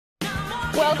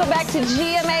Welcome back to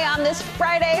GMA on this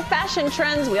Friday. Fashion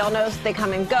trends, we all know they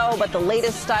come and go, but the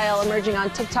latest style emerging on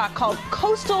TikTok called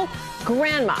Coastal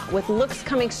Grandma, with looks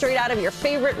coming straight out of your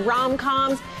favorite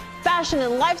rom-coms. Fashion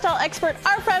and lifestyle expert,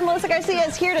 our friend Melissa Garcia,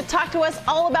 is here to talk to us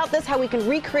all about this, how we can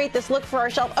recreate this look for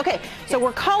our shelf. Okay, so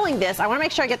we're calling this, I want to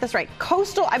make sure I get this right,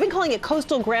 Coastal, I've been calling it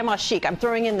Coastal Grandma Chic. I'm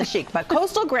throwing in the chic, but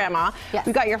Coastal Grandma. Yes.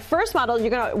 We've got your first model.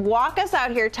 You're going to walk us out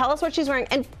here, tell us what she's wearing,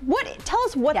 and tell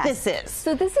us what this is.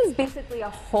 So this is basically a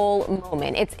whole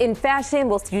moment. It's in fashion,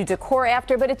 we'll do decor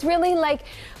after, but it's really like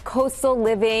coastal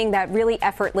living, that really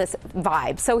effortless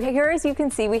vibe. So here, as you can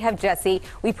see, we have Jessie.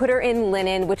 We put her in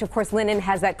linen, which of course linen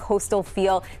has that coastal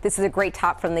feel. This is a great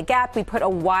top from the Gap. We put a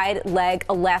wide leg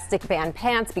elastic band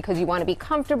pants because you want to be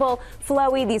comfortable,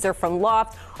 flowy. These are from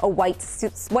Loft. A white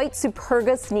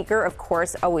Superga sneaker, of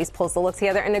course, always pulls the look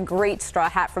together, and a great straw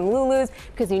hat from Lulu's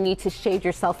because you need to shade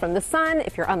yourself from the sun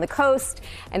if you're on the coast,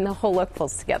 and the whole look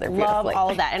pulls together beautifully. Love all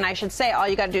of that. And I should say, all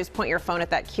you got to do is point your phone at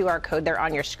that QR code there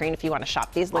on your screen if you want to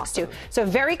shop these looks too. So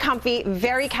very comfy,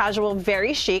 very casual,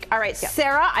 very chic. All right,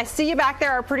 Sarah, I see you back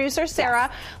there, our producer, Sarah,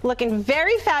 looking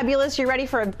very fabulous. You're ready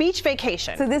for a beach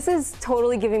vacation. So this is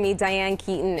totally giving me Diane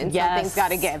Keaton, and something's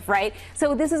got to give, right?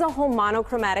 So this is a whole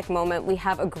monochromatic moment. We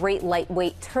have a great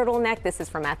lightweight turtleneck. This is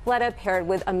from Athleta, paired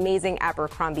with amazing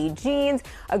Abercrombie jeans,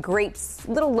 a great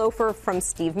little loafer from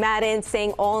Steve Madden,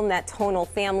 staying all in that tonal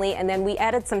family, and then we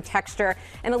added some texture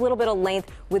and a little bit of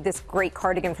length with this great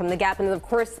cardigan from the Gap, and of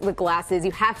course with glasses.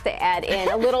 You have to add in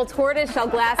a little tortoiseshell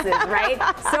glasses, right?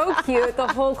 So cute, the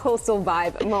whole coastal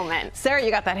vibe moment. Sarah,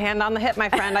 you got that hand on the hip, my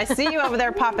friend. I see you over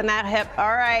there popping that hip.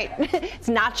 All right. It's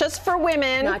not just for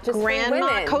women. Not just for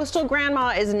women. Coastal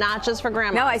Grandma is not just for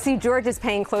grandma. No, I see George is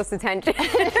paying close attention.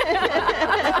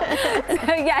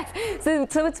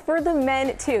 So it's for the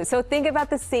men too. So think about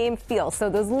the same feel. So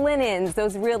those linens,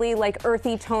 those really like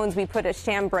earthy tones. We put a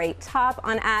chambray top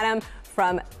on Adam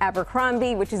from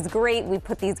Abercrombie, which is great. We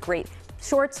put these great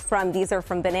shorts these are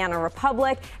from Banana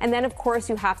Republic, and then of course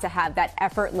you have to have that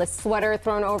effortless sweater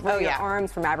thrown over your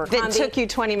arms from Abercrombie. It took you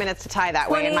 20 minutes to tie that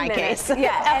way in my case.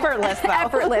 Yeah, effortless though.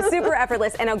 Effortless, super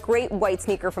effortless, and a great white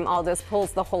sneaker from Aldo's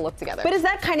pulls the whole look together. But is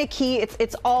that kind of key?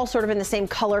 It's all sort of in the same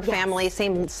color family,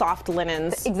 same soft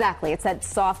linens. Exactly, it's that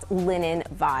soft linen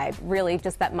vibe, really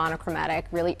just that monochromatic,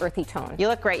 really earthy tone. You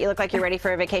look great. You look like you're ready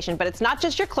for a vacation, but it's not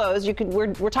just your clothes.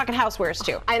 We're talking housewares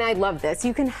too. And I love this.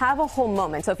 You can have a whole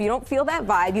moment. So if you don't feel that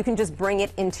vibe, you can just bring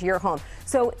it into your home.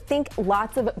 So think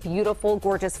lots of beautiful,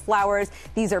 gorgeous flowers.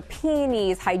 These are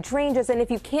peonies, hydrangeas, and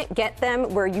if you can't get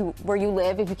them where you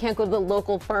live, if you can't go to the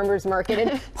local farmer's market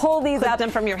and pull these up, them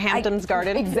from your Hamptons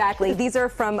garden. Exactly. These are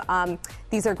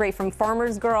great from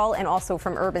Farmer's Girl and also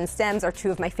from Urban Stems, are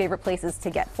two of my favorite places to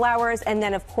get flowers. And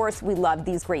then of course we love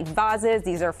these great vases.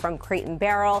 These are from Crate and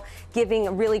Barrel, giving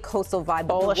a really coastal vibe.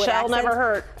 Bowl of shell never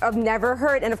hurt. Never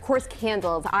hurt. And of course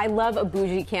candles. I love a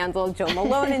bougie candle. Joe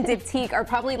Malone and Diptyque are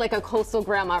probably like a coastal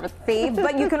grandma fave,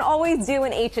 but you can always do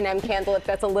an H&M candle if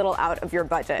that's a little out of your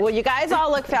budget. Well, you guys all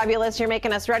look fabulous. You're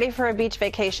making us ready for a beach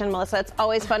vacation, Melissa. It's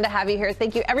always fun to have you here.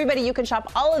 Thank you, everybody. You can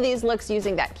shop all of these looks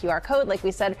using that QR code, like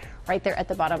we said, right there at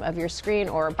the bottom of your screen,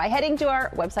 or by heading to our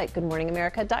website,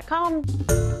 goodmorningamerica.com.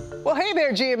 Well, hey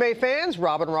there, GMA fans.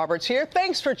 Robin Roberts here.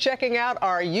 Thanks for checking out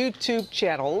our YouTube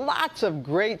channel. Lots of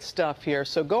great stuff here.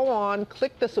 So go on,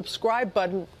 click the subscribe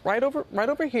button right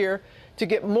over here to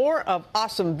get more of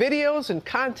awesome videos and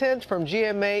content from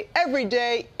GMA every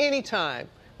day, anytime.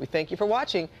 We thank you for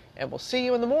watching, and we'll see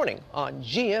you in the morning on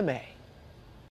GMA.